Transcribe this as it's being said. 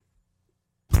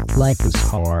Life is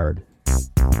hard,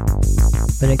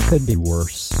 but it could be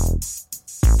worse.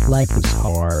 Life is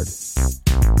hard,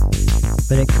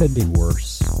 but it could be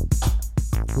worse.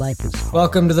 Life is hard.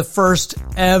 Welcome to the first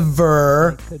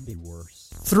ever It could be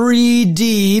worse.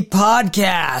 3D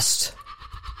podcast.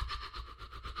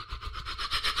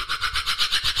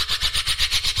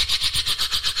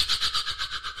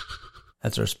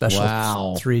 That's our special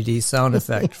Wow. 3D sound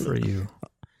effect for you.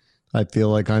 I feel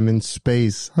like I'm in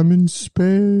space. I'm in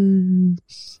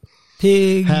space.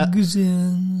 Pigs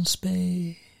in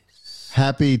space.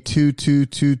 Happy two.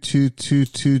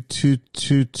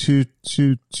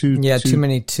 Yeah, too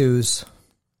many twos.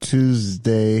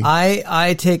 Tuesday.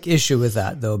 I take issue with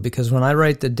that, though, because when I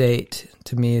write the date,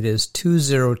 to me it is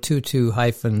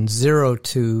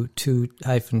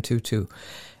 2022-022-22.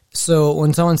 So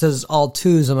when someone says all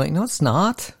twos, I'm like, no, it's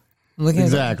not. I'm looking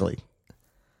Exactly.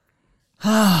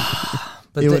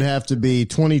 but It would have to be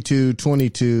 22,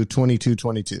 22, 22,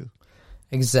 22.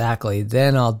 Exactly.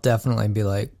 Then I'll definitely be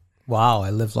like, wow, I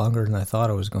lived longer than I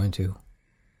thought I was going to.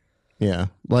 Yeah.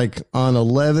 Like on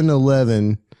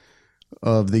 11/11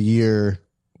 of the year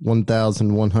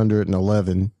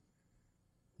 1111,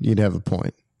 you'd have a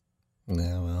point.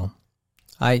 Yeah, well,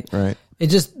 Right. it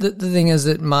just, the thing is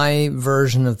that my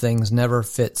version of things never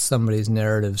fits somebody's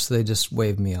narrative, so they just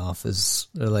wave me off as,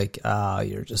 they're like,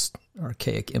 you're just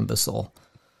archaic imbecile.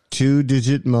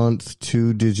 2-digit month,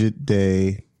 2-digit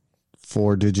day,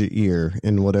 4-digit year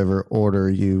in whatever order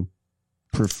you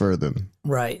prefer them.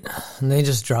 Right. And they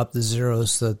just drop the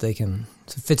zeros so that they can,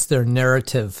 so it fits their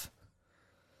narrative.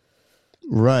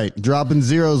 Right. Dropping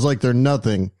zeros like they're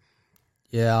nothing.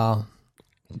 Yeah.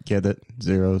 Get it?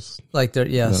 Zeros. Like they're,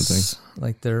 yes.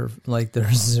 Like they're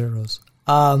zeros.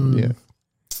 Yeah.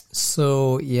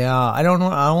 So, yeah, I don't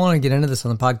want to get into this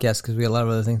on the podcast because we have a lot of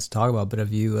other things to talk about, but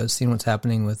have you seen what's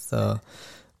happening with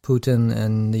Putin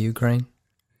and the Ukraine?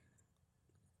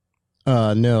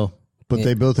 No, but Yeah.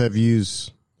 they both have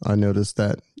U's. I noticed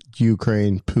that.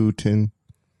 Ukraine, Putin.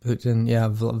 Putin, yeah,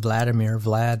 Vladimir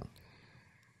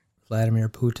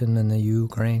Putin and the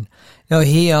Ukraine. No,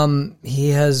 he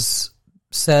has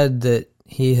said that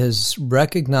he has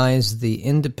recognized the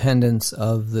independence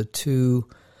of the two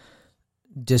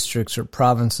districts or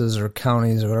provinces or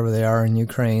counties or whatever they are in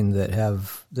Ukraine that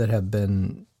have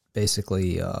been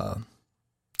basically, I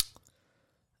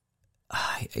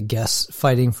guess,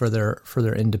 fighting for their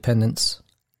independence.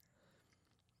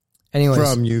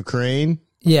 Anyways, From Ukraine?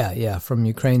 yeah, from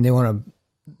Ukraine. They want to.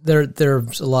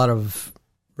 There's a lot of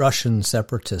Russian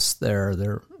separatists there.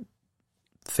 They're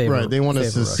Right, they want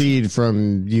to secede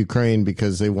from Ukraine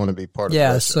because they want to be part of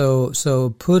Russia. So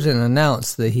Putin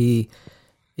announced that he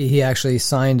actually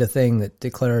signed a thing that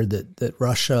declared that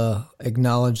Russia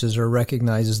acknowledges or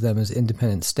recognizes them as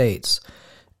independent states.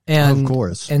 And, Of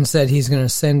course. And said he's going to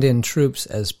send in troops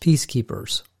as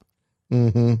peacekeepers.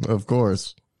 Of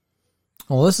course.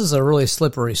 Well, this is a really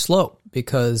slippery slope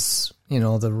because,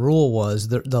 the rule was,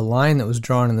 the line that was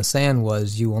drawn in the sand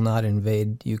was you will not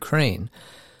invade Ukraine.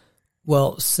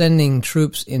 Well, sending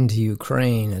troops into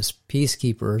Ukraine as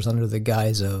peacekeepers under the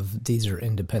guise of these are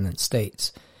independent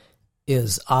states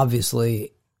is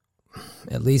obviously,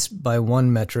 at least by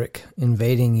one metric,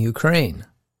 invading Ukraine.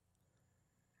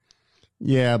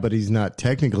 Yeah, but he's not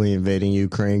technically invading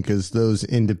Ukraine because those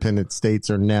independent states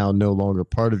are now no longer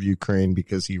part of Ukraine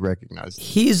because he recognized them.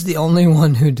 He's the only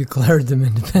one who declared them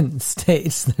independent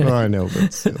states. Oh, I know,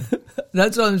 but still.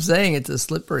 That's what I'm saying. It's a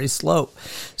slippery slope.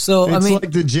 So, It's I mean,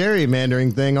 like the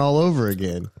gerrymandering thing all over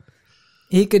again.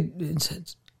 he could.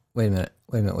 Wait a minute.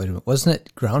 Wasn't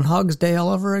it Groundhog's Day all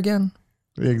over again?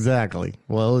 Exactly.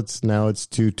 Well, it's 2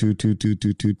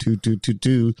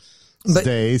 But-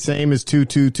 day, same as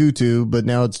 2 but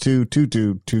now it's 2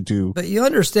 But you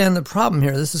understand the problem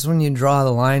here. This is when you draw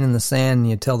the line in the sand and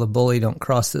you tell the bully, don't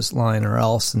cross this line or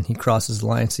else, and he crosses the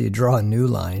line. So you draw a new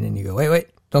line and you go, wait,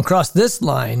 don't cross this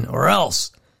line or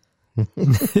else.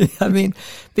 I mean,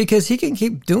 because he can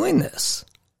keep doing this.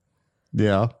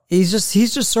 Yeah. He's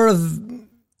just sort of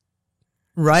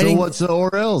writing. So what's the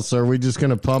or else? Are we just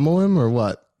going to pummel him or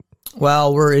what?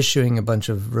 Well, we're issuing a bunch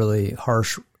of really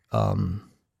harsh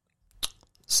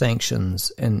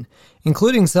sanctions, and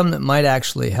including some that might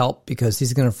actually help because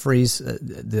he's going to freeze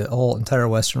the whole entire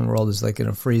Western world is like going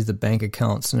to freeze the bank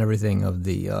accounts and everything of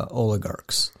the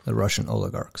oligarchs, the Russian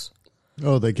oligarchs.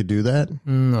 Oh, they could do that?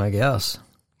 I guess.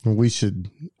 We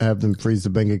should have them freeze the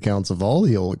bank accounts of all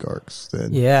the oligarchs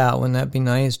then. Yeah, wouldn't that be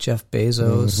nice? Jeff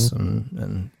Bezos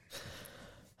and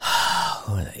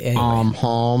anyway.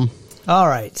 All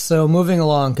right, so moving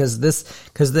along, because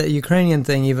the Ukrainian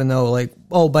thing, even though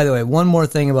by the way, one more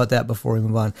thing about that before we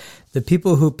move on. The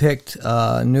people who picked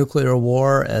nuclear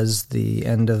war as the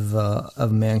end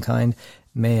of mankind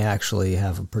may actually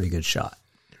have a pretty good shot.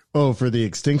 Oh, for the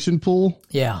extinction pool?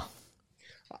 Yeah.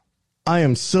 I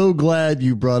am so glad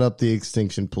you brought up the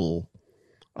extinction pool.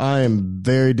 I am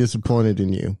very disappointed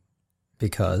in you.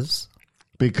 Because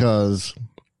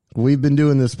we've been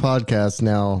doing this podcast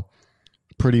now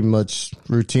pretty much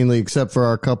routinely, except for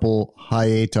our couple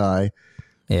hiati.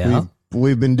 Yeah.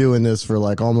 We've been doing this for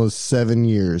like almost 7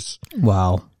 years.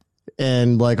 Wow.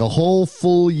 And like a whole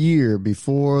full year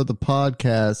before the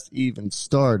podcast even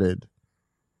started,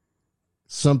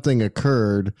 something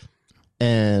occurred,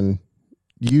 and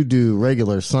you do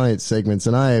regular science segments,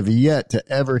 and I have yet to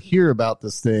ever hear about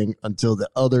this thing until the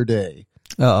other day.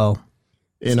 Uh-oh.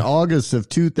 In August of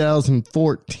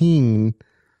 2014,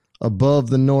 above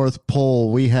the North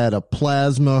Pole, we had a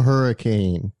plasma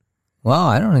hurricane. Wow,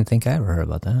 I don't even think I ever heard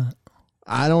about that.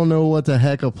 I don't know what the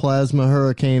heck a plasma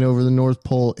hurricane over the North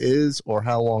Pole is, or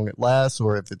how long it lasts,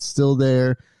 or if it's still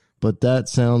there, but that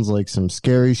sounds like some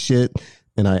scary shit,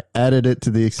 and I added it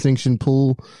to the extinction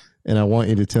pool, and I want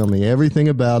you to tell me everything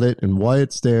about it, and why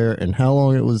it's there, and how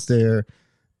long it was there,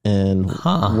 and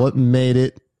what made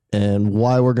it, and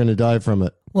why we're going to die from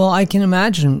it. Well, I can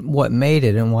imagine what made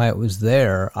it and why it was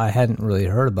there. I hadn't really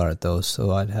heard about it, though,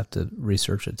 so I'd have to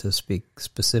research it to speak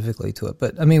specifically to it.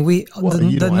 But, I mean,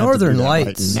 the Northern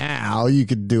Lights... Right now, you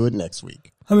could do it next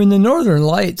week. I mean, the Northern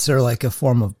Lights are like a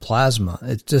form of plasma.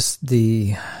 It's just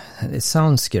it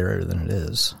sounds scarier than it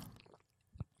is.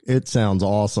 It sounds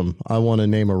awesome. I want to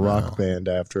name a rock band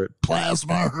after it.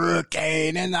 Plasma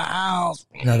Hurricane in the house.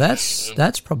 Now,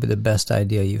 that's probably the best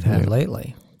idea you've had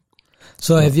lately.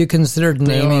 So have you considered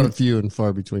naming... They are few and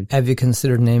far between. Have you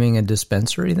considered naming a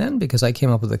dispensary then? Because I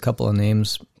came up with a couple of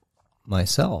names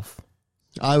myself.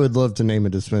 I would love to name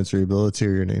a dispensary, but let's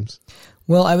hear your names.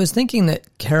 Well, I was thinking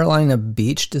that Carolina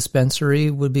Beach Dispensary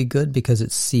would be good because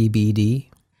it's CBD,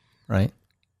 right?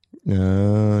 Yes,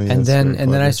 and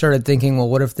then I started thinking, well,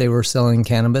 what if they were selling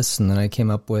cannabis? And then I came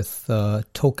up with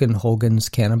Token Hogan's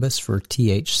Cannabis for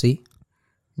THC.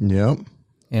 Yep.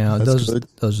 You know, those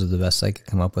are the best I could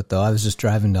come up with, though. I was just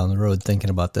driving down the road thinking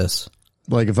about this.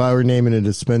 Like, if I were naming a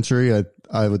dispensary,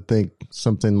 I would think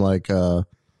something like,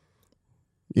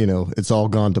 it's all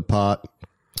gone to pot.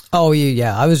 Oh,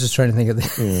 yeah. I was just trying to think of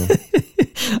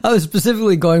I was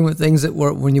specifically going with things that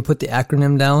were, when you put the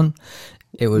acronym down,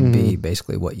 it would be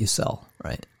basically what you sell,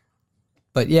 right?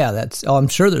 But, yeah, I'm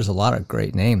sure there's a lot of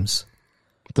great names.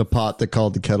 The pot that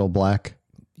called the kettle black.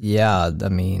 Yeah, I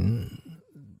mean...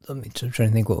 I'm trying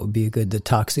to think what would be the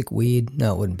toxic weed.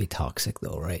 No, it wouldn't be toxic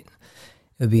though, right?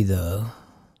 It would be the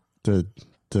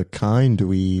kind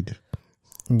weed.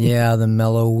 Yeah, the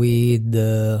mellow weed,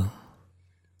 the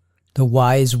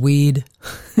wise weed.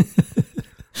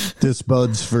 This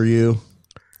bud's for you.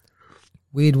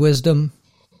 Weed wisdom.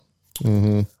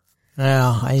 Mm-hmm.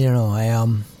 Yeah,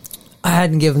 I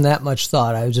hadn't given that much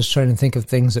thought. I was just trying to think of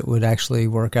things that would actually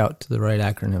work out to the right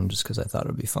acronym just because I thought it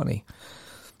would be funny.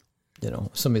 You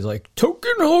know, somebody's like,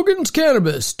 Token Hogan's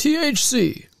Cannabis,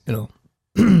 THC,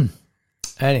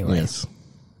 Anyway. Yes.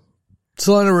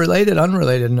 So on a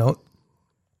unrelated note,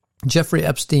 Jeffrey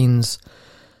Epstein's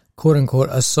quote-unquote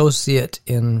associate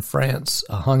in France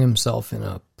hung himself in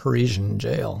a Parisian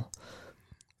jail.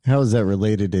 How is that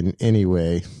related in any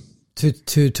way?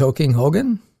 To Token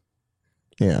Hogan?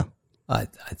 Yeah. I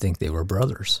think they were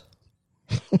brothers.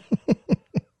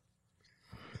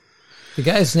 The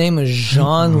guy's name is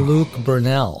Jean-Luc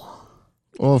Brunel.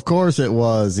 Well, of course it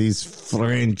was. He's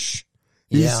French.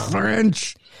 He's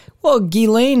French. Well,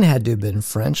 Ghislaine had to have been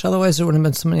French. Otherwise, there wouldn't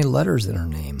have been so many letters in her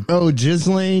name. Oh,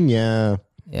 Ghislaine? Yeah.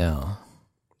 Yeah.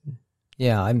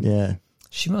 Yeah. Yeah.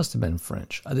 She must have been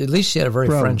French. At least she had a very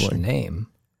French name.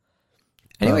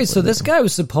 Anyway, Probably. so this guy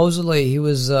was supposedly, he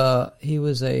was a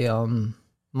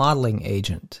modeling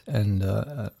agent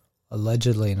and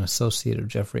allegedly an associate of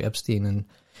Jeffrey Epstein, and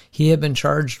he had been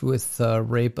charged with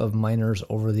rape of minors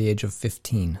over the age of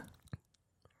 15.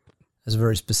 That's a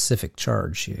very specific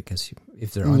charge. I guess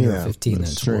if they're under 15, then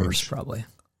it's worse, probably.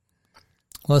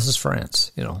 Well, this is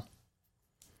France,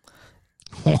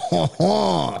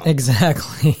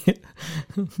 Exactly.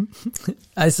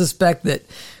 I suspect that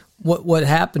what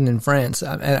happened in France,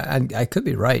 and I could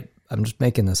be right. I'm just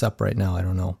making this up right now. I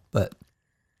don't know. But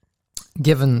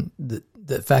given the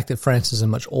fact that France is a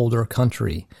much older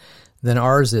country than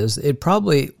ours is, it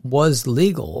probably was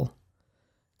legal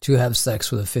to have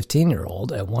sex with a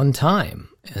 15-year-old at one time.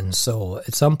 And so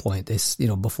at some point,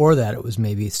 before that, it was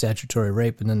maybe statutory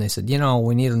rape. And then they said,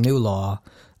 we need a new law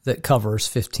that covers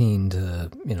 15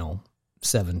 to,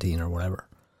 17 or whatever.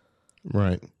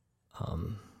 Right.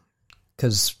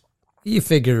 Because you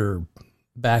figure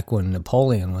back when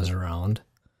Napoleon was around,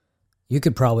 you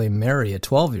could probably marry a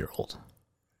 12-year-old.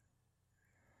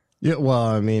 Yeah, well,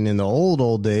 I mean, in the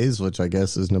old days, which I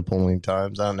guess is Napoleon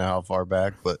times, I don't know how far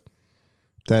back, but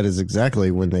that is exactly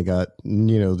when they got,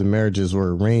 the marriages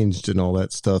were arranged and all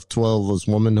that stuff. 12 was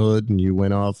womanhood, and you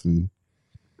went off and...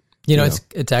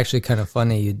 It's actually kind of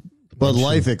funny. But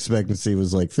life expectancy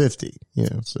was like 50,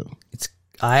 so...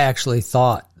 I actually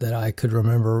thought that I could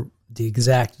remember the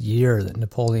exact year that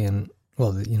Napoleon,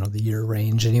 the year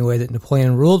range anyway, that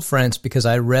Napoleon ruled France, because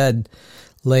I read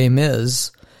Les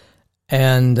Mis,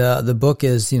 and the book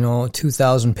is,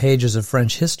 2,000 pages of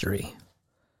French history.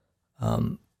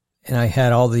 And I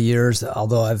had all the years,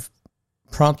 although I've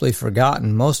promptly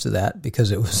forgotten most of that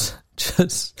because it was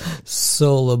just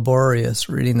so laborious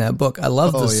reading that book. I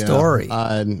love the story.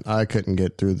 I couldn't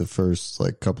get through the first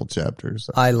couple chapters.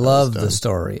 I love the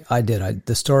story. I did.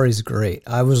 The story's great.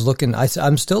 I was looking.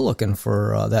 I'm still looking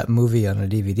for that movie on a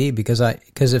DVD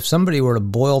because if somebody were to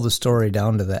boil the story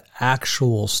down to the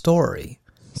actual story.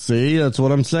 See, that's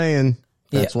what I'm saying.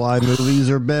 That's why movies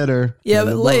are better. Yeah,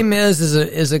 but Les Mis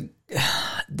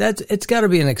it's got to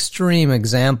be an extreme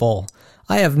example.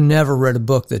 I have never read a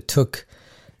book that took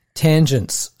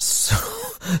tangents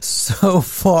so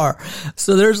far.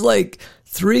 So there's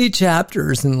 3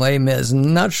 chapters in Les Mis,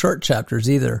 and not short chapters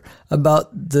either, about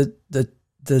the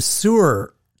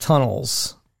sewer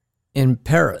tunnels in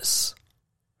Paris.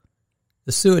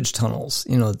 The sewage tunnels,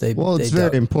 it's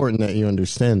very important that you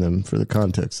understand them for the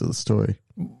context of the story.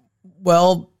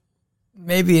 Well,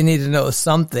 maybe you need to know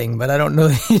something, but I don't know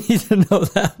that you need to know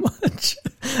that much.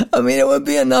 I mean, it would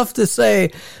be enough to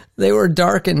say they were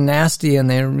dark and nasty, and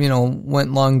they,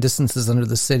 went long distances under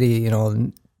the city,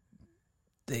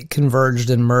 they converged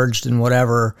and merged and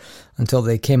whatever until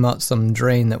they came out some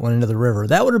drain that went into the river.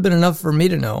 That would have been enough for me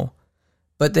to know.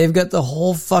 But they've got the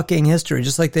whole fucking history,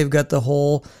 just like they've got the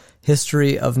whole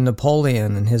history of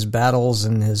Napoleon and his battles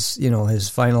and his, his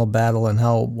final battle and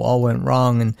how all went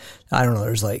wrong. And I don't know,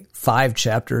 there's 5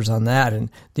 chapters on that. And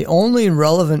the only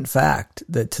relevant fact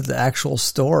that to the actual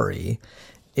story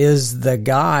is the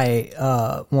guy,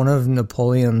 one of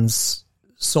Napoleon's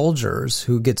soldiers,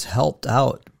 who gets helped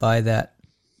out by that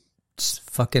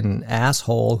fucking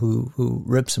asshole who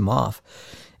rips him off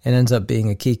and ends up being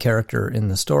a key character in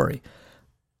the story.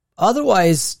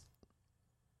 Otherwise,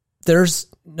 there's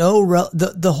no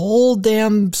the whole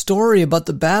damn story about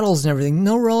the battles and everything,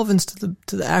 no relevance to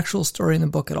the actual story in the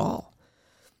book at all.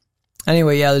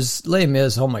 Anyway, there's Les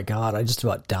Mis. Oh my God, I just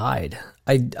about died.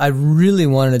 I really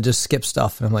wanted to just skip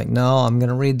stuff, and I'm like, no, I'm going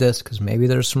to read this because maybe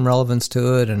there's some relevance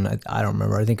to it. And I don't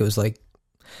remember. I think it was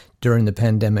during the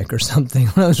pandemic or something.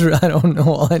 I don't know.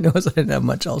 All I know is I didn't have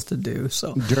much else to do.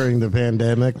 So during the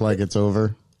pandemic, it's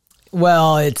over.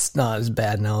 Well, it's not as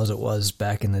bad now as it was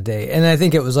back in the day. And I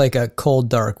think it was a cold,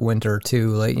 dark winter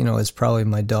too. It's probably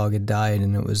my dog had died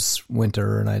and it was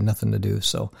winter and I had nothing to do.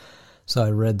 So I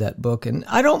read that book, and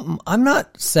I'm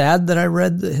not sad that I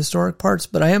read the historic parts,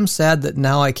 but I am sad that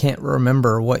now I can't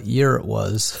remember what year it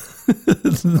was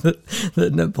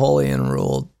that Napoleon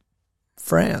ruled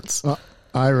France.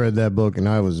 I read that book and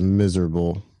I was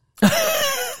miserable.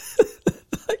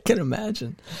 I can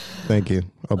imagine. Thank you.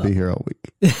 I'll be here all week.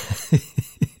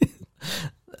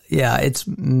 Yeah, it's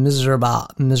miserable. I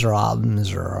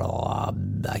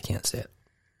can't say it.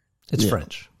 It's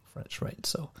French, right?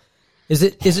 So, is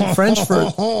it French for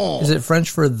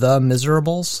the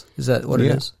Miserables? Is that what it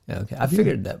is? Yeah. Okay. I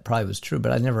figured that probably was true,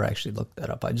 but I never actually looked that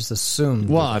up. I just assumed.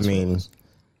 Well, I mean,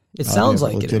 it sounds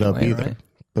like it anyway, up either, right?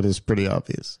 But it's pretty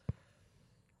obvious.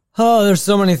 Oh, there's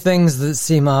so many things that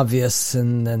seem obvious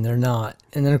and then they're not.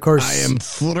 And then, of course... I am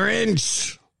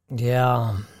French.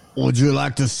 Yeah. Would you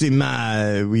like to see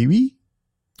my wee-wee?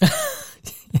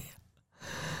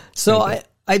 So I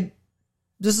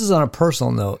this is on a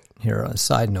personal note here, a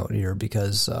side note here,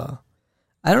 because I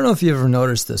don't know if you ever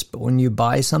noticed this, but when you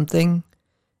buy something,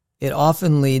 it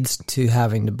often leads to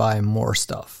having to buy more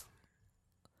stuff.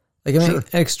 An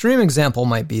extreme example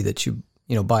might be that you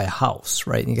buy a house,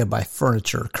 right? And you got to buy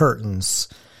furniture, curtains,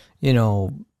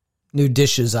 new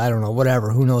dishes, I don't know,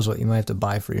 whatever. Who knows what you might have to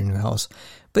buy for your new house.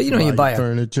 But, you buy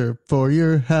furniture for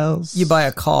your house. You buy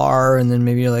a car, and then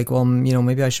maybe you're like, well,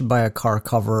 maybe I should buy a car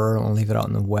cover and leave it out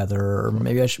in the weather. Or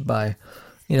maybe I should buy,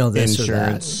 this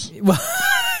insurance. Or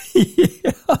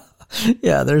that.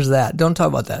 Yeah, there's that. Don't talk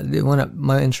about that. It went up.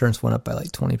 My insurance went up by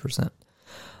 20%.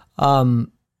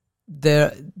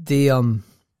 The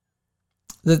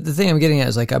thing I'm getting at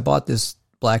is I bought this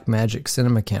Blackmagic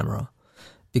cinema camera,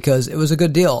 because it was a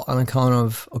good deal on account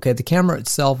of, okay, the camera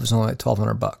itself is only like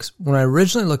 $1,200. When I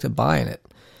originally looked at buying it,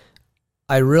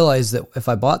 I realized that if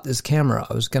I bought this camera,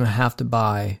 I was going to have to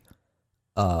buy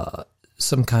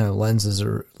some kind of lenses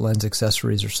or lens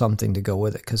accessories or something to go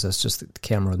with it, because that's just the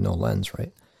camera with no lens,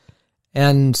 right?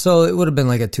 And so it would have been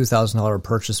like a $2,000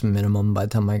 purchase minimum by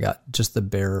the time I got just the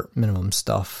bare minimum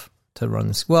stuff to run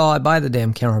this. Well, I buy the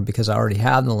damn camera because I already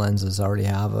have the lenses. I already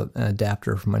have an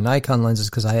adapter for my Nikon lenses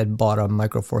because I had bought a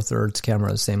Micro Four Thirds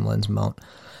camera, the same lens mount,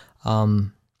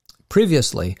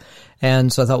 previously.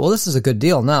 And so I thought, well, this is a good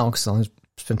deal now because I only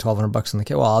spent $1,200 on the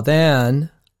camera. Well,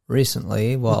 then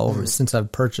recently, since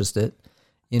I've purchased it,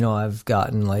 I've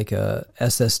gotten like a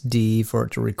SSD for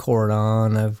it to record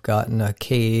on. I've gotten a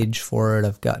cage for it.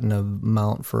 I've gotten a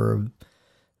mount for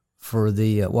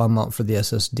the mount for the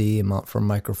SSD, a mount for a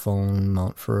microphone,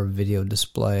 mount for a video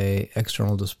display,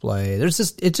 external display.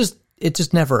 It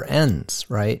just never ends,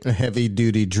 right? A heavy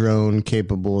duty drone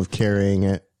capable of carrying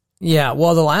it. Yeah,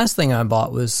 well, the last thing I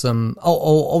bought was some.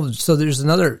 So here's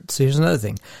another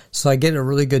thing. So I get a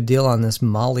really good deal on this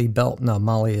Molle belt. No,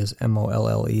 Molle is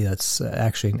MOLLE. That's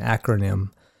actually an acronym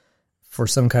for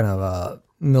some kind of a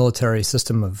military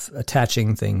system of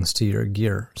attaching things to your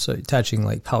gear. So attaching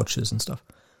like pouches and stuff.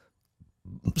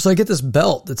 So I get this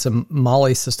belt. It's a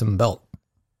Molle system belt.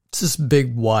 It's this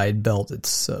big, wide belt.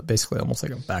 It's basically almost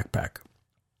like a backpack.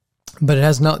 But it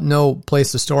has no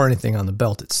place to store anything on the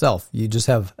belt itself. You just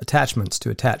have attachments to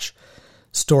attach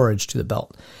storage to the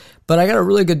belt. But I got a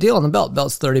really good deal on the belt.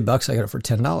 Belt's $30. I got it for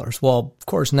 $10. Well, of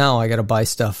course, now I got to buy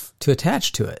stuff to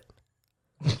attach to it.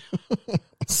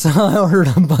 So I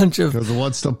ordered a bunch of... Because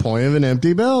what's the point of an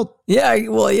empty belt? Yeah,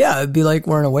 it'd be like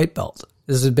wearing a weight belt.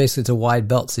 This is basically, it's a wide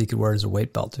belt, so you could wear it as a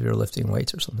weight belt if you're lifting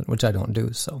weights or something, which I don't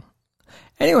do, so...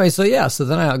 Anyway, so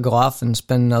then I'll go off and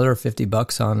spend another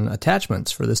 $50 on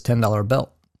attachments for this $10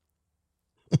 belt.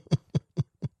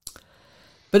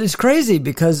 But it's crazy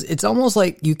because it's almost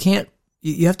like you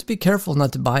have to be careful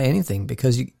not to buy anything,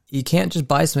 because you can't just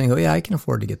buy something and go, yeah, I can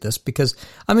afford to get this. Because,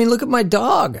 look at my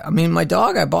dog. My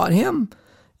dog, I bought him.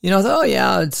 I thought,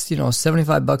 it's,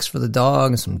 $75 for the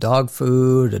dog and some dog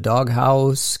food, a dog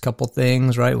house, a couple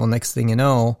things, right? Well, next thing you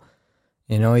know,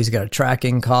 he's got a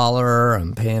tracking collar.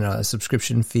 I'm paying a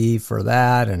subscription fee for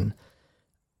that. And,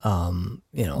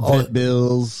 vet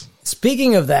bills.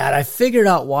 Speaking of that, I figured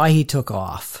out why he took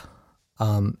off.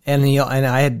 And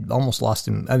I had almost lost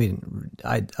him.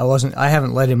 I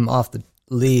haven't let him off the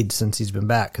lead since he's been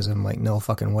back, because I'm like, no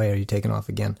fucking way are you taking off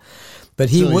again. But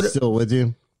he's still with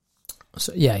you?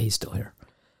 So, yeah, he's still here.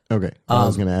 Okay. I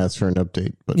was going to ask for an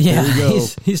update, but yeah, there you go.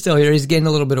 He's still here. He's gaining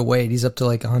a little bit of weight. He's up to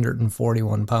like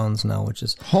 141 pounds now, which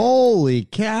is... Holy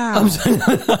cow.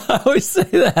 I always say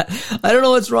that. I don't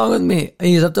know what's wrong with me.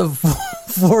 He's up to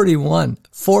 41.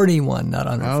 41, not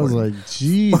 140. I was like,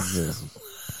 Jesus.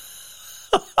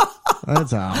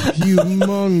 That's a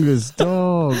humongous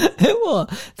dog. Well,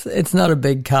 it's not a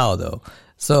big cow, though.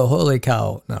 So, holy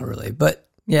cow, not really. But...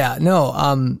 yeah, no,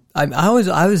 I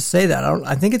always say that.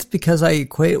 I think it's because I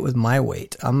equate it with my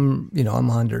weight. I'm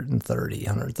 130,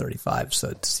 135, so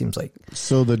it seems like...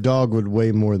 So the dog would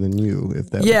weigh more than you if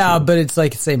that Yeah, was but it's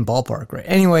like the same ballpark, right?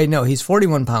 Anyway, no, he's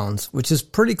 41 pounds, which is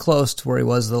pretty close to where he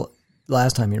was the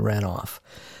last time he ran off.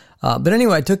 But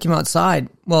anyway, I took him outside.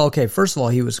 Well, okay, first of all,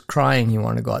 he was crying. He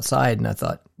wanted to go outside, and I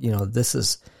thought, this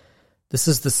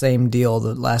is the same deal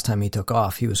the last time he took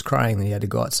off. He was crying that he had to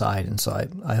go outside. And so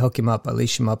I hook him up, I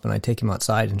leash him up, and I take him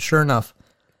outside. And sure enough,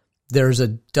 there's a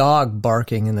dog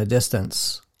barking in the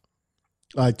distance.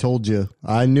 I told you.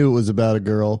 I knew it was about a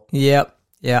girl. Yep.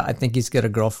 Yeah, I think he's got a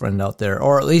girlfriend out there.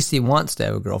 Or at least he wants to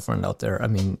have a girlfriend out there. I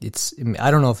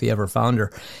don't know if he ever found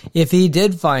her. If he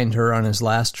did find her on his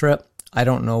last trip, I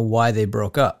don't know why they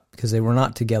broke up, because they were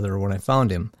not together when I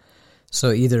found him.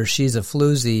 So either she's a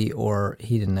floozy or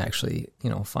he didn't actually,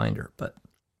 find her. But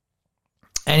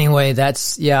anyway,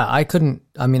 I couldn't,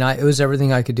 it was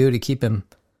everything I could do to keep him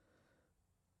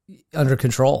under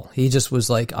control. He just was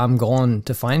like, I'm going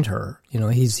to find her.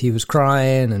 He was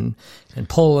crying and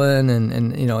pulling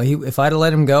and if I'd have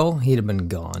let him go, he'd have been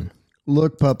gone.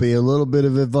 Look, puppy, a little bit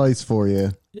of advice for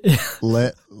you.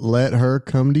 Let her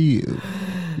come to you.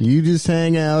 You just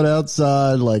hang out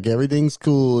outside like everything's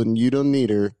cool and you don't need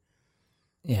her.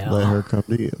 Yeah. Let her come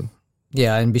to you.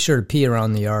 Yeah, and be sure to pee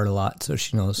around the yard a lot so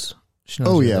she knows.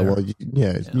 Oh, yeah. There. Well,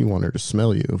 you want her to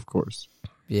smell you, of course.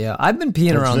 Yeah, I've been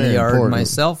peeing around the yard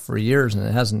myself for years, and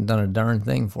it hasn't done a darn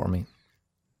thing for me.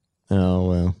 Oh,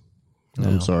 well.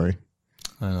 I'm sorry.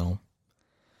 I know.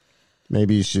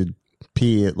 Maybe you should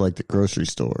pee at, like, the grocery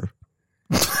store.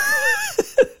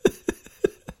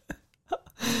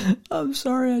 I'm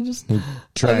sorry.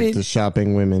 Track the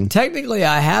shopping women. Technically,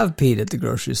 I have peed at the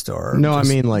grocery store. No, I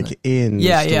mean like in the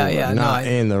store. Yeah. Not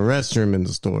in the restroom in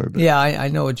the store. But Yeah, I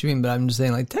know what you mean, but I'm just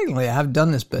saying, like, technically I have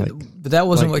done this, but that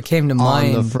wasn't what came to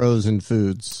mind. On the frozen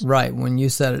foods. Right. When you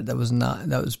said it, that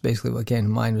was basically what came to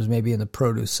mind, was maybe in the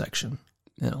produce section,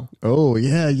 you know. Oh,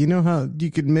 yeah. You know how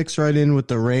you could mix right in with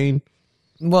the rain?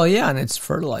 Well, yeah, and it's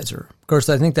fertilizer. Of course,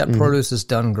 I think that produce is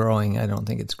done growing. I don't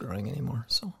think it's growing anymore,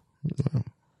 so.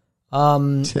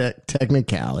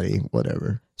 Technicality,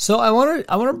 whatever. So I want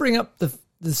to bring up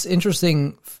this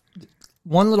interesting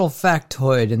one little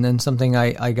factoid, and then something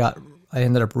I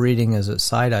ended up reading as a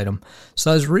side item.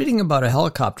 So I was reading about a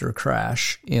helicopter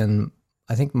crash in,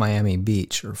 I think, Miami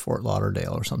Beach or Fort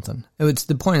Lauderdale or something.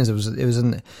 The point is it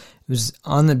was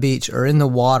on the beach or in the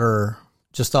water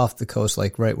just off the coast,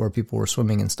 like right where people were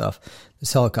swimming and stuff.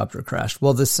 This helicopter crashed.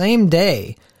 Well, the same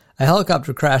day, a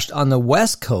helicopter crashed on the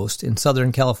West Coast in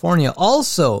Southern California,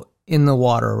 also in the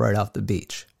water right off the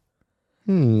beach.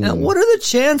 Now, what are the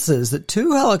chances that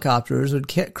two helicopters would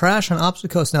crash on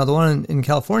opposite coasts? Now, the one in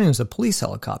California was a police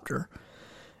helicopter,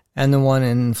 and the one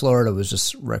in Florida was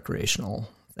just recreational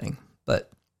thing. But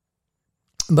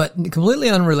completely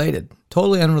unrelated,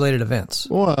 totally unrelated events.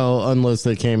 Well, unless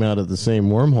they came out of the same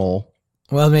wormhole.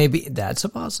 Well, maybe that's a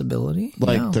possibility.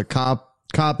 Like the cop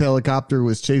helicopter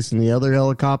was chasing the other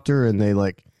helicopter, and they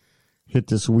like hit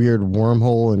this weird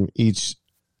wormhole, and each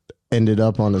ended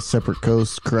up on a separate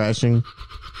coast crashing.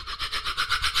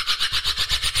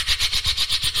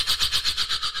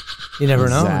 You never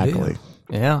know. Exactly.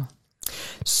 Yeah.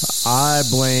 I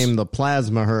blame the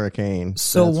plasma hurricane.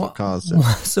 That's what caused it.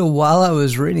 So while I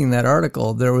was reading that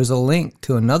article, there was a link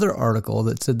to another article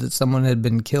that said that someone had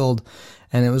been killed,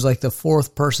 and it was like the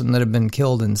fourth person that had been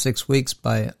killed in 6 weeks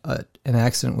by an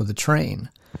accident with a train.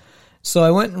 So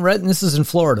I went and read, and this is in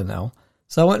Florida now.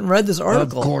 So I went and read this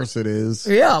article. Of course it is.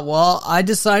 Yeah, well, I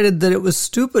decided that it was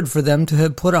stupid for them to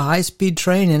have put a high-speed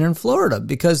train in Florida,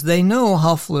 because they know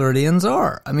how Floridians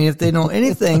are. I mean, if they know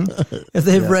anything, if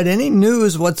they've read any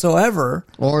news whatsoever.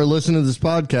 Or listen to this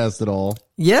podcast at all.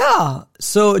 Yeah.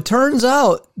 So it turns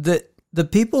out that the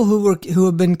people who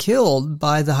have been killed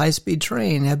by the high-speed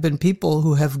train have been people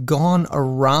who have gone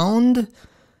around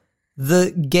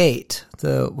the gate.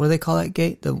 What do they call that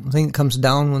gate? The thing that comes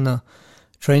down when the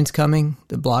train's coming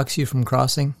that blocks you from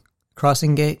crossing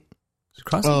gate.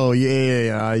 Crossing? Oh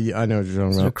yeah. I know what you're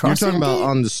talking about. You're talking about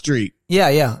on the street.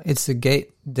 Yeah. It's the gate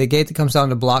that comes down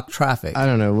to block traffic. I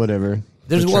don't know, whatever.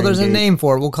 There's a name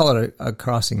for it. We'll call it a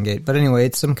crossing gate. But anyway,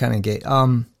 it's some kind of gate.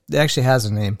 It actually has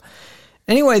a name.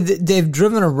 Anyway, they've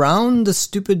driven around the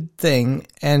stupid thing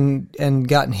and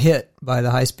gotten hit by the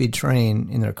high-speed train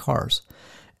in their cars.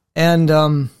 And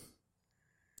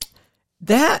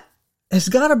that has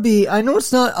got to be, I know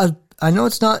it's not,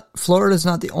 Florida's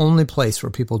not the only place where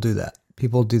people do that.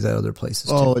 People do that other places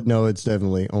too. Oh, no, it's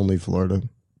definitely only Florida.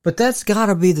 But that's got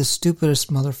to be the stupidest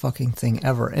motherfucking thing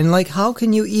ever. And like, how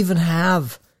can you even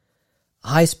have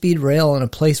high-speed rail in a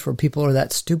place where people are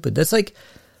that stupid? That's like,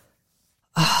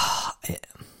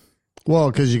 well,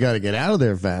 because you got to get out of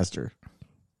there faster.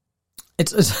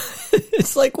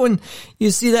 It's like when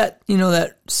you see that,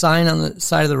 that sign on the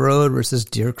side of the road where it says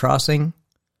deer crossing.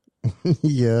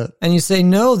 Yeah. And you say,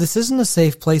 no, this isn't a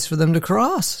safe place for them to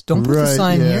cross. Don't put the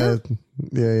sign here.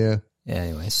 Yeah. Yeah,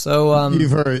 anyway, so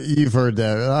you've heard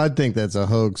that. I think that's a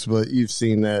hoax, but you've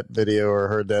seen that video or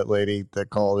heard that lady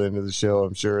that called into the show.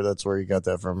 I'm sure that's where you got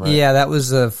that from, right? Yeah, that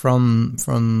was from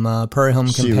Prairie Home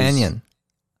Companion.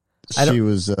 I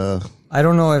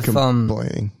don't know if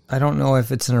complaining. I don't know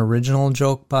if it's an original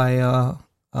joke by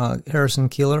Garrison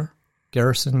Keillor.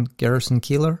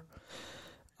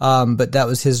 But that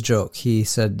was his joke. He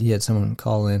said he had someone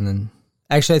call in, and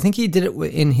actually, I think he did it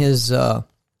in his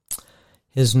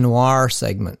noir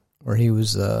segment where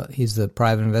he's the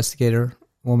private investigator.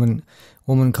 Woman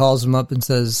calls him up and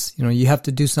says, you have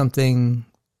to do something.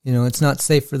 It's not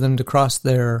safe for them to cross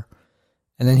there.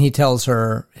 And then he tells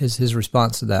her his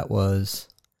response to that was,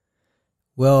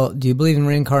 well, do you believe in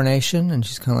reincarnation? And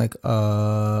she's kind of like,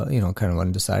 kind of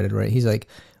undecided, right? He's like,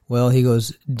 well, he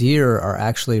goes, deer are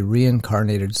actually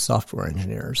reincarnated software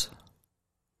engineers.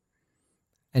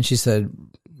 And she said,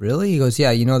 really? He goes,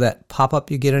 yeah, that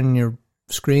pop-up you get on your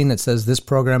screen that says this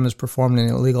program is performed an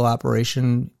illegal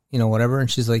operation, whatever. And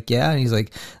she's like, yeah. And he's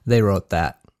like, they wrote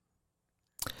that.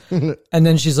 And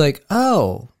then she's like,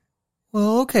 oh,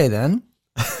 well, okay then.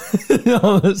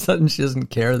 All of a sudden she doesn't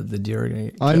care that the deer are going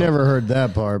to get killed. I never heard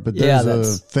that part, but there's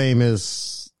a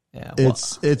famous,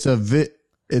 it's a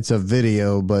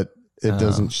video, but it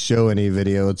doesn't show any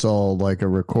video. It's all like a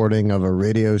recording of a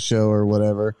radio show or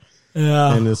whatever.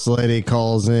 Yeah. And this lady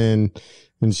calls in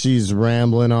and she's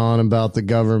rambling on about the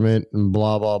government and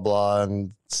blah, blah, blah,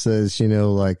 and says,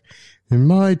 like, in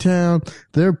my town,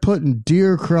 they're putting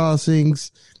deer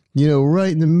crossings,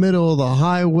 right in the middle of the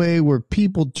highway where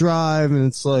people drive. And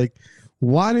it's like,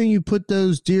 why don't you put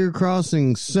those deer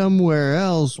crossings somewhere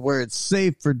else where it's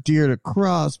safe for deer to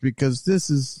cross? Because this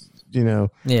is, Yeah.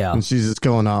 And she's just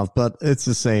going off. But it's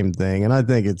the same thing. And I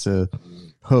think it's a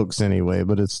hoax anyway,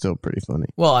 but it's still pretty funny.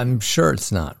 Well, I'm sure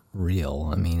it's not real.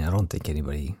 I mean, I don't think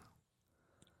anybody...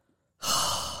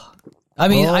 I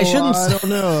mean, I shouldn't say... I don't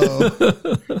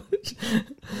know.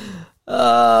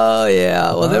 Oh,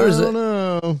 yeah.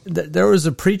 Well, there was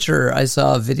a preacher. I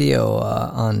saw a video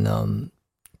on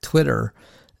Twitter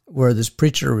where this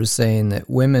preacher was saying that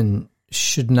women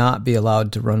should not be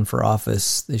allowed to run for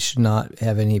office. They should not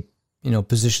have any,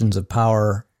 positions of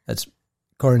power. That's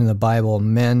according to the Bible.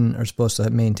 Men are supposed to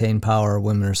maintain power.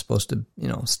 Women are supposed to,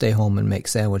 stay home and make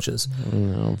sandwiches.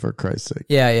 For Christ's sake.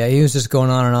 Yeah. He was just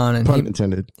going on and on, and Pun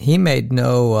intended. he made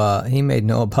no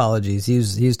apologies. He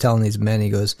was telling these men, he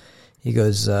goes,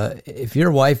 if your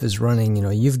wife is running,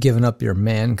 you've given up your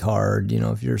man card.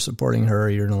 If you're supporting her,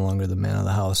 you're no longer the man of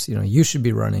the house. You should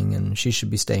be running, and she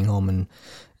should be staying home and,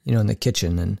 in the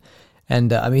kitchen.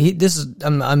 And I mean,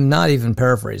 I'm not even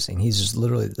paraphrasing. He's just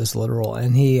literally this literal,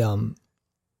 and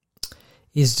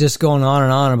he's just going on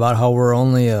and on about how we're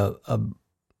only a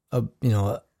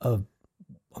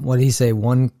what did he say,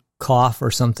 one cough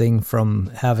or something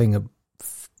from having a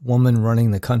woman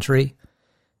running the country.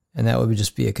 And that would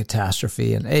just be a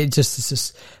catastrophe. And it's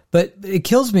just, but it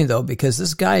kills me though, because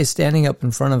this guy is standing up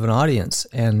in front of an audience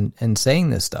and saying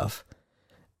this stuff.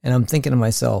 And I'm thinking to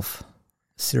myself,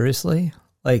 seriously?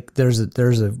 Like there's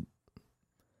a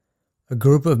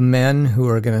group of men who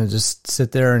are going to just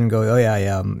sit there and go, oh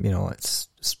yeah. It's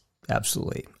just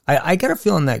absolutely, I got a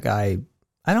feeling that guy,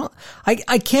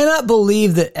 I cannot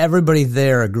believe that everybody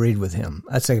there agreed with him.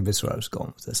 That's like where I was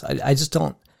going with this.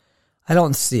 I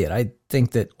don't see it. I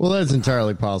think that... Well, that's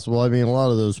entirely possible. I mean, a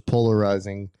lot of those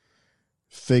polarizing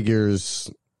figures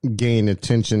gain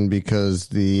attention because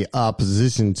the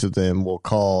opposition to them will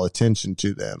call attention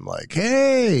to them. Like,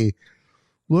 hey,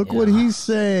 look what he's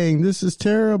saying. This is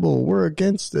terrible. We're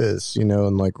against this,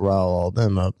 and like rile all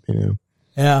them up,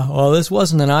 Yeah, well, this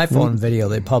wasn't an iPhone video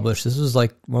they published. This was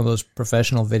like one of those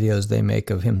professional videos they make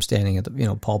of him standing at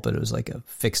the pulpit. It was like a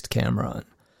fixed camera.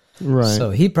 Right. So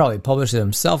he probably published it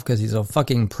himself because he's so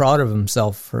fucking proud of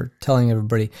himself for telling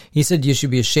everybody. He said you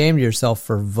should be ashamed of yourself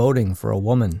for voting for a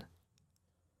woman.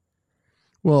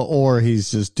 Well, or he's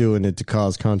just doing it to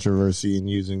cause controversy and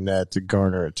using that to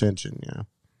garner attention,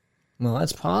 Well,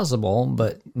 that's possible,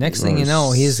 but next thing you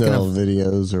know, he's going to sell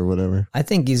videos or whatever. I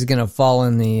think he's going to fall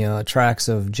in the tracks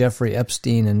of Jeffrey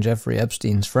Epstein and Jeffrey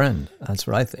Epstein's friend. That's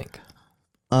what I think.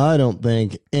 I don't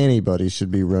think anybody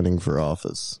should be running for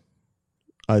office.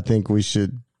 I think we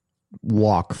should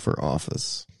walk for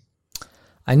office.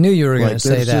 I knew you were going to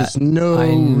say that. Just no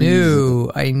I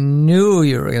knew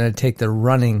you were going to take the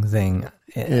running thing.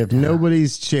 If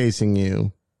nobody's chasing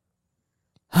you,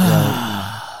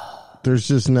 there's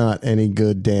just not any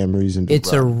good damn reason to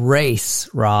It's run. a race,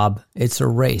 Rob. It's a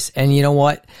race. And you know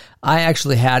what? I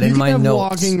actually had in my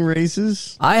notes. Walking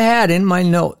races? I had in my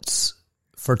notes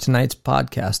for tonight's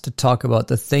podcast to talk about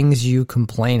the things you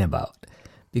complain about.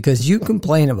 Because you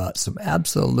complain about some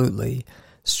absolutely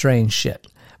strange shit.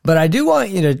 But I do want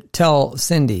you to tell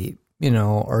Cindy,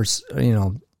 that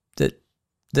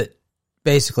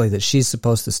basically that she's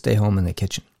supposed to stay home in the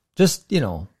kitchen. Just,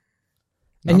 And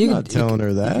I'm not telling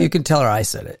her that. You can tell her I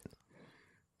said it.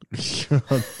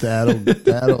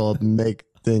 That'll make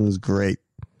things great.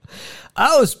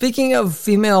 Oh, speaking of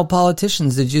female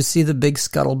politicians, did you see the big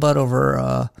scuttlebutt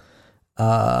over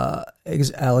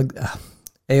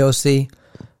AOC?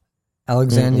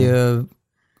 Alexandria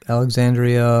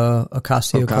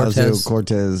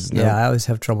Ocasio-Cortez. No. Yeah, I always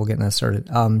have trouble getting that started.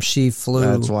 She flew.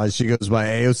 That's why she goes by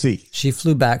AOC. She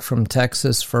flew back from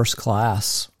Texas first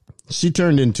class. She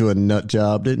turned into a nut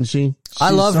job, didn't she?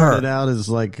 I love her. Started out as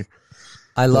like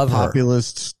I love her.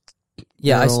 Populist.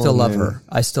 Yeah, I still love her.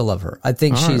 I still love her. I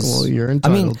think she's. Right, well, you're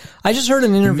entitled. I mean, I just heard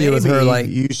an interview with her. Like,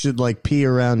 you should like pee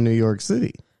around New York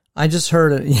City. I just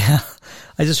heard it. Yeah,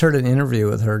 I just heard an interview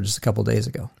with her just a couple days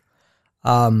ago.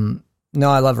 No,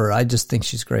 I love her. I just think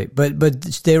she's great. But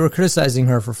they were criticizing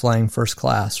her for flying first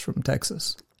class from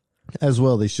Texas. As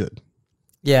well, they should.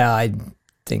 Yeah, I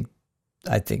think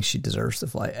she deserves to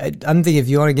fly. I'm thinking if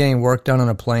you want to get any work done on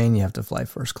a plane, you have to fly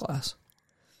first class.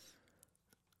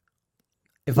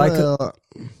 I could,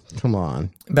 come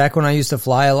on. Back when I used to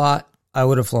fly a lot, I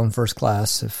would have flown first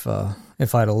class if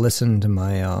I'd have listened to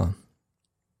my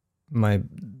my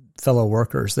fellow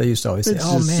workers, they used to always say, It's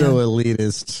 "Oh just man, so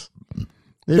elitist.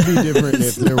 It'd be different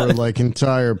if there were like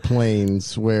entire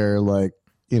planes where like,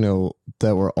 you know,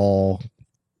 that were all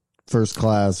first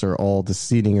class or all the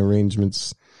seating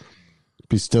arrangements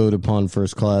bestowed upon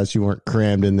first class. You weren't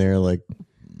crammed in there like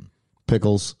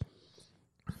pickles.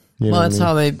 You know well, that's what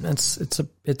I mean? how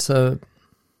they.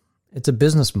 It's a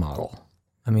business model.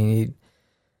 I mean,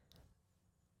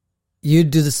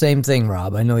 you'd do the same thing,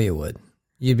 Rob. I know you would.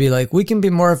 You'd be like, we can be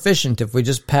more efficient if we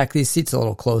just pack these seats a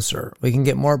little closer. We can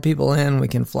get more people in. We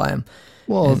can fly them.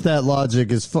 Well, if that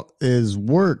logic is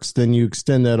works, then you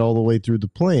extend that all the way through the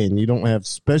plane. You don't have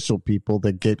special people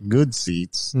that get good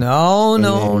seats.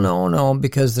 No,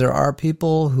 because there are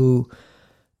people who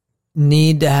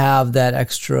need to have that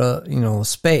extra,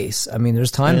 space. I mean, there's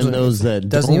times And when those that it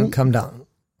doesn't even don't? come down.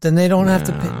 Then they don't have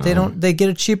to pay, they get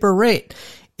a cheaper rate.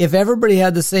 If everybody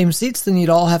had the same seats, then you'd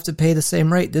all have to pay the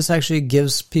same rate. This actually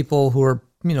gives people who are,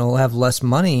 have less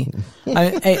money.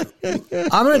 I'm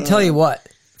going to tell you what,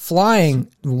 flying,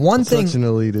 Such an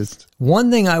elitist. one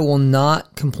thing I will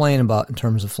not complain about in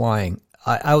terms of flying,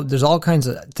 there's all kinds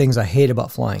of things I hate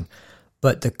about flying,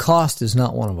 but the cost is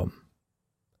not one of them.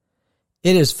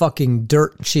 It is fucking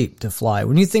dirt cheap to fly.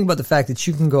 When you think about the fact that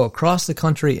you can go across the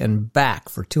country and back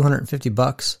for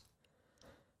 $250,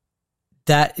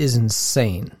 that is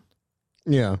insane.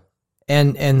 Yeah.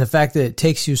 And the fact that it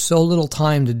takes you so little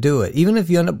time to do it, even if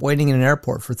you end up waiting in an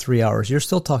airport for 3 hours, you're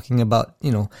still talking about,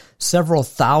 several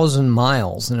thousand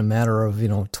miles in a matter of,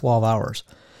 12 hours.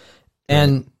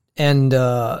 And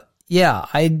yeah,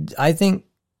 I think,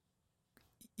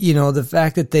 the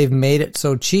fact that they've made it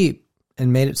so cheap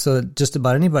and made it so that just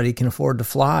about anybody can afford to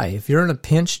fly. If you're in a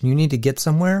pinch and you need to get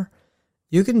somewhere,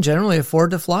 you can generally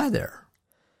afford to fly there.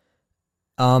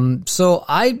 I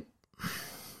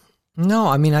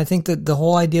think that the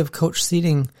whole idea of coach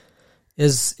seating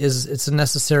it's a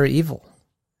necessary evil.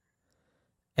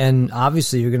 And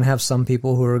obviously you're going to have some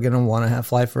people who are going to want to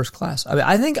fly first class. I mean,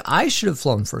 I think I should have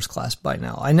flown first class by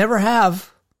now. I never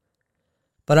have,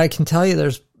 but I can tell you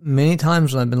there's many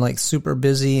times when I've been like super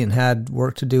busy and had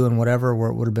work to do and whatever, where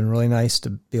it would have been really nice to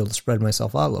be able to spread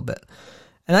myself out a little bit.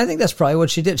 And I think that's probably what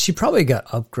she did. She probably got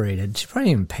upgraded. She probably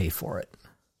didn't even pay for it.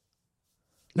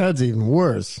 That's even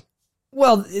worse.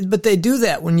 Well, but they do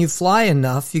that when you fly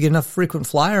enough. You get enough frequent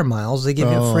flyer miles, they give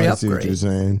you a free I see what upgrade. you're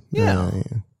saying. Yeah.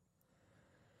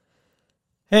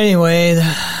 Anyway,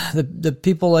 the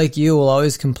people like you will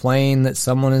always complain that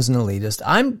someone is an elitist.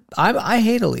 I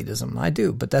hate elitism. I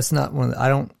do, but that's not one.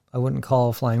 I wouldn't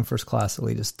call flying first class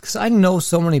elitist because I know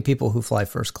so many people who fly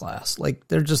first class. Like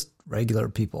they're just regular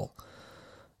people,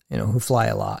 who fly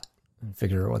a lot and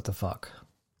figure what the fuck.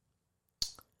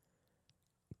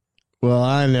 Well,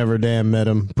 I never damn met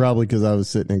him, probably because I was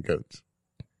sitting in coach.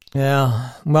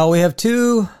 Yeah. Well, we have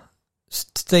two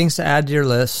things to add to your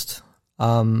list.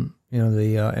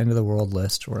 The end of the world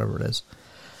list or whatever it is.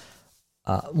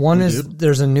 One is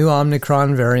there's a new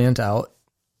Omicron variant out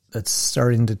that's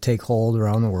starting to take hold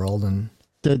around the world, and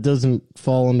That doesn't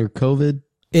fall under COVID?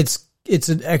 it's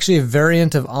actually a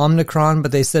variant of Omicron,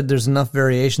 but they said there's enough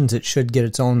variations it should get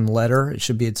its own letter. It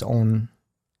should be its own.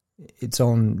 It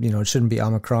shouldn't be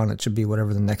Omicron. It should be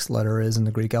whatever the next letter is in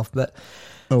the Greek alphabet.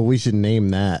 Oh, we should name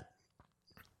that.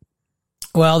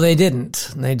 Well, they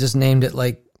didn't. They just named it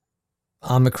like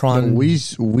Omicron. No,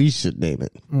 we should name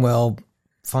it. Well,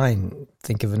 fine.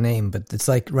 Think of a name, but it's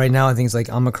like right now I think it's like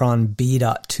Omicron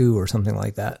B.2 or something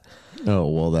like that. Oh,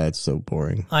 well, that's so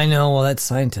boring. I know. Well, that's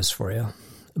scientists for you.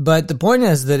 But the point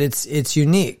is that it's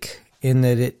unique in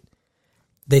that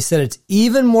they said it's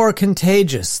even more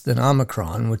contagious than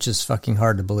Omicron, which is fucking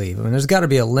hard to believe. I mean, there's got to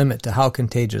be a limit to how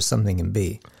contagious something can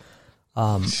be.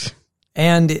 And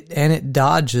it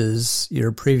dodges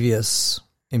your previous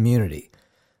immunity.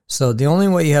 So the only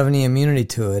way you have any immunity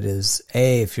to it is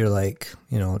A, if you're like,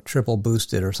 triple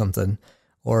boosted or something,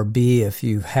 or B, if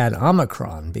you've had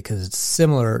Omicron, because it's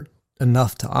similar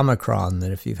enough to Omicron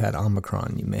that if you've had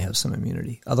Omicron, you may have some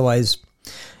immunity. Otherwise,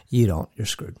 you don't. You're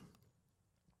screwed.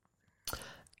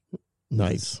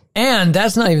 Nice. And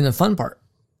that's not even the fun part.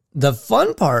 The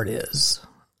fun part is,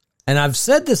 and I've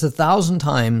said this 1,000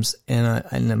 times, and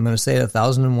I'm going to say it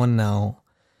 1,001 now,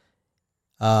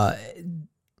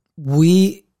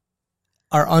 we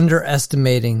are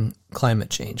underestimating climate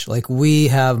change. Like we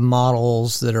have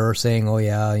models that are saying, oh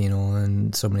yeah,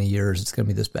 in so many years it's going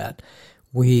to be this bad.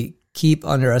 We keep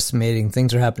underestimating.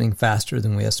 Things are happening faster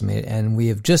than we estimated, and we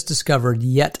have just discovered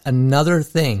yet another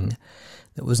thing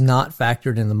that was not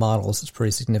factored in the models. It's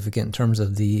pretty significant in terms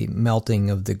of the melting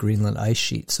of the Greenland ice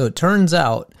sheet. So it turns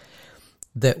out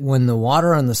that when the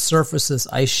water on the surface of this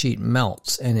ice sheet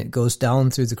melts and it goes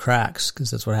down through the cracks, because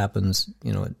that's what happens,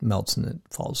 it melts and it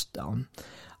falls down.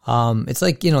 It's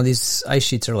like, these ice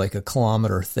sheets are like a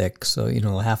kilometer thick, so,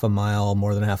 half a mile,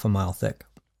 more than half a mile thick.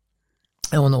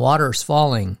 And when the water is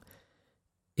falling,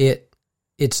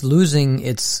 it's losing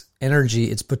its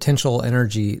energy, its potential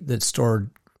energy that's stored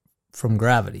from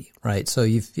gravity, right? So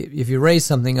if you raise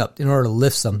something up, in order to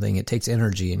lift something, it takes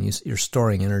energy, and you're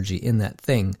storing energy in that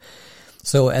thing.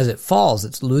 So as it falls,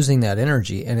 it's losing that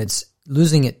energy, and it's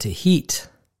losing it to heat,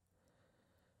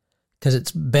 because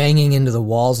it's banging into the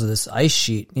walls of this ice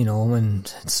sheet, and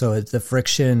so it's the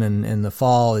friction and the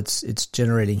fall, it's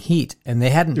generating heat. And they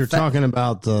hadn't... You're talking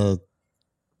about the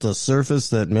surface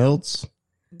that melts?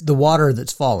 The water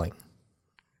that's falling.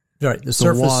 Right, the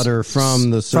surface... The water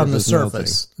from the surface. From the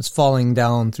surface. It's falling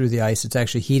down through the ice. It's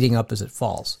actually heating up as it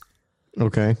falls.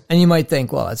 Okay. And you might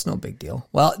think, well, that's no big deal.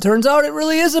 Well, it turns out it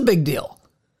really is a big deal.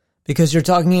 Because you're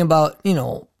talking about,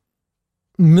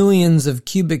 millions of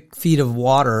cubic feet of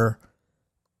water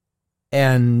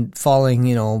and falling,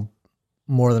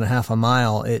 more than a half a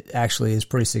mile. It actually is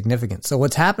pretty significant. So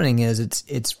what's happening is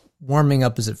it's warming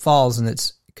up as it falls, and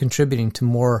it's contributing to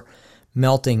more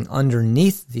melting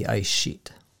underneath the ice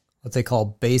sheet, what they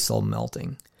call basal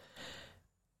melting.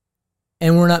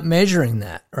 And we're not measuring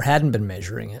that, or hadn't been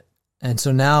measuring it. And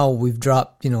so now we've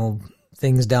dropped,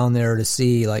 things down there to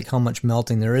see like how much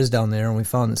melting there is down there, and we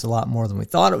found it's a lot more than we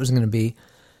thought it was going to be.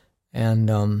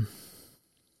 And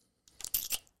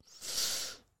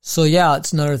so yeah,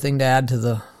 it's another thing to add to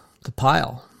the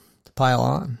pile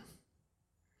on.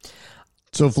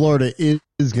 So Florida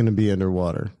is going to be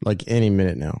underwater like any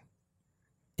minute now.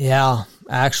 Yeah,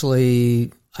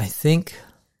 actually, I think.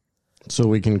 So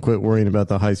we can quit worrying about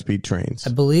the high-speed trains.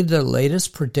 I believe the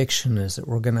latest prediction is that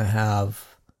we're going to have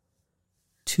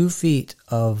 2 feet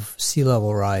of sea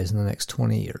level rise in the next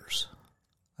 20 years.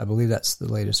 I believe that's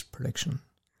the latest prediction.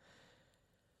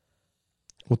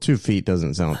 Well, 2 feet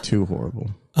doesn't sound too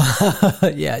horrible.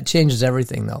 Yeah, it changes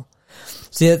everything, though.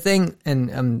 See, the thing, and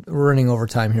I'm running over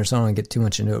time here, so I don't want to get too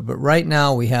much into it, but right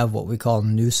now we have what we call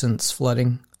nuisance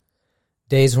flooding.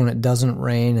 Days when it doesn't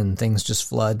rain and things just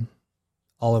flood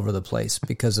all over the place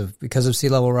because of sea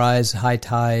level rise, high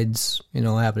tides,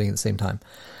 happening at the same time.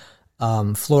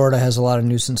 Florida has a lot of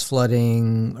nuisance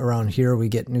flooding. Around here, we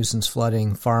get nuisance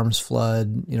flooding. Farms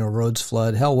flood, roads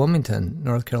flood. Hell, Wilmington,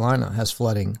 North Carolina has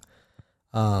flooding,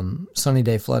 sunny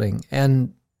day flooding.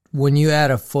 And when you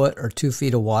add a foot or 2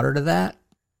 feet of water to that,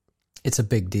 it's a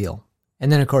big deal.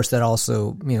 And then, of course, that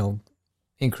also,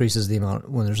 increases the amount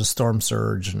when there's a storm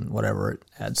surge and whatever, it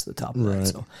adds to the top of that.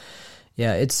 So,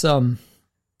 yeah, it's a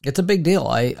big deal.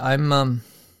 I'm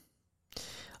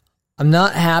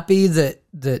not happy that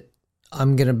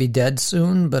I'm going to be dead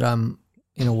soon, but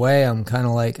in a way, I'm kind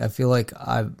of like, I feel like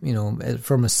I've,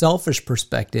 from a selfish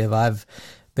perspective, I've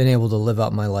been able to live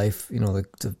out my life.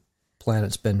 The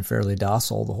planet's been fairly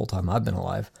docile the whole time I've been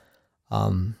alive.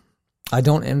 I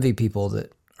don't envy people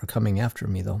that are coming after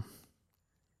me, though.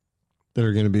 That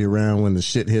are going to be around when the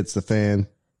shit hits the fan.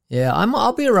 Yeah,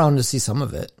 I'll be around to see some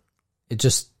of it.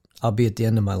 I'll be at the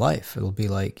end of my life. It'll be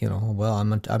like, well,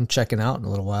 I'm checking out in a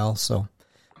little while. So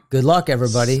good luck,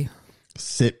 everybody.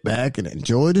 Sit back and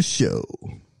enjoy the show.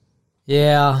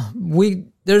 Yeah,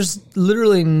 there's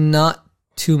literally not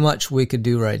too much we could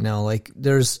do right now. Like,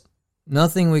 there's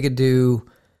nothing we could do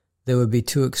that would be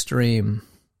too extreme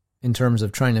in terms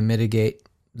of trying to mitigate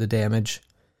the damage.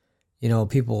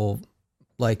 People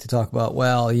like to talk about,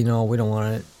 well, we don't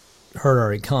want to hurt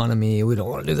our economy. We don't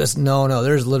want to do this. No,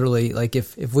 there's literally, like,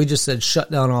 if we just said shut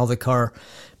down all the car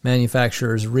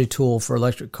manufacturers, retool for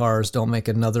electric cars, don't make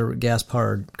another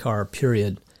gas-powered car,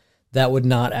 period, that would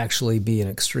not actually be an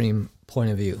extreme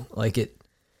point of view. Like,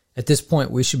 at this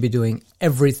point, we should be doing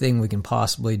everything we can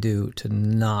possibly do to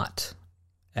not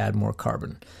add more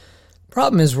carbon.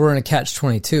 Problem is, we're in a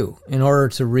catch-22. In order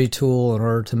to retool, in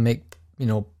order to make,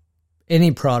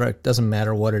 any product, doesn't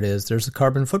matter what it is, there's a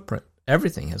carbon footprint.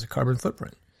 Everything has a carbon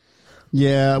footprint.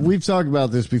 Yeah, we've talked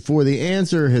about this before. The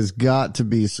answer has got to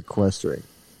be sequestering,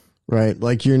 right?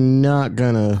 Like, you're not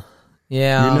gonna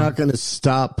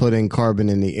stop putting carbon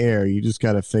in the air. You just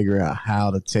got to figure out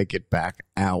how to take it back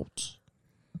out.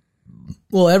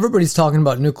 Well, everybody's talking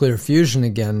about nuclear fusion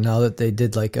again now that they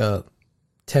did like a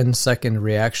 10-second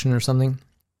reaction or something.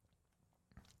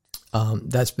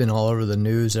 That's been all over the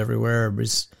news everywhere.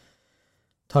 Everybody's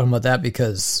talking about that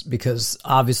because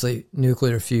obviously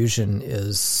nuclear fusion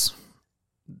is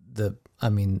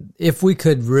if we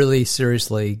could really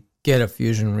seriously get a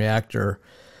fusion reactor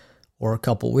or a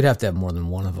couple, we'd have to have more than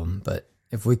one of them, but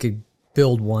if we could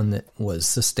build one that was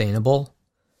sustainable,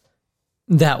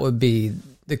 That would be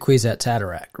the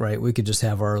Kwisatz-Haderach, right? We could just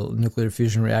have our nuclear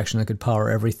fusion reaction that could power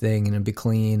everything and it'd be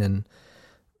clean and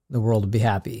the world would be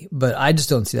happy. But I just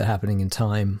don't see that happening in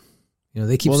time. You know,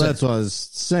 they keep. Well, that's what I was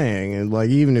saying. And like,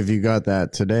 even if you got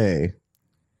that today,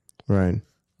 right?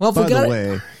 Well, if by we got the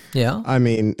way, yeah. I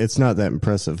mean, it's not that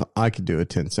impressive. I could do a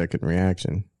 10-second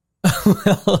reaction.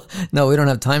 Well, no, we don't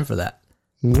have time for that.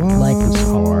 Life is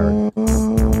hard,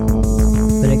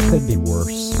 but it could be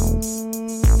worse.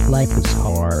 Life is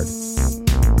hard,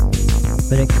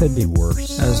 but it could be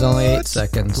worse. That was only 8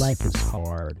 seconds. Life is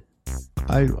hard.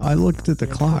 I looked at the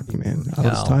clock, man. I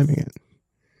was No. timing it.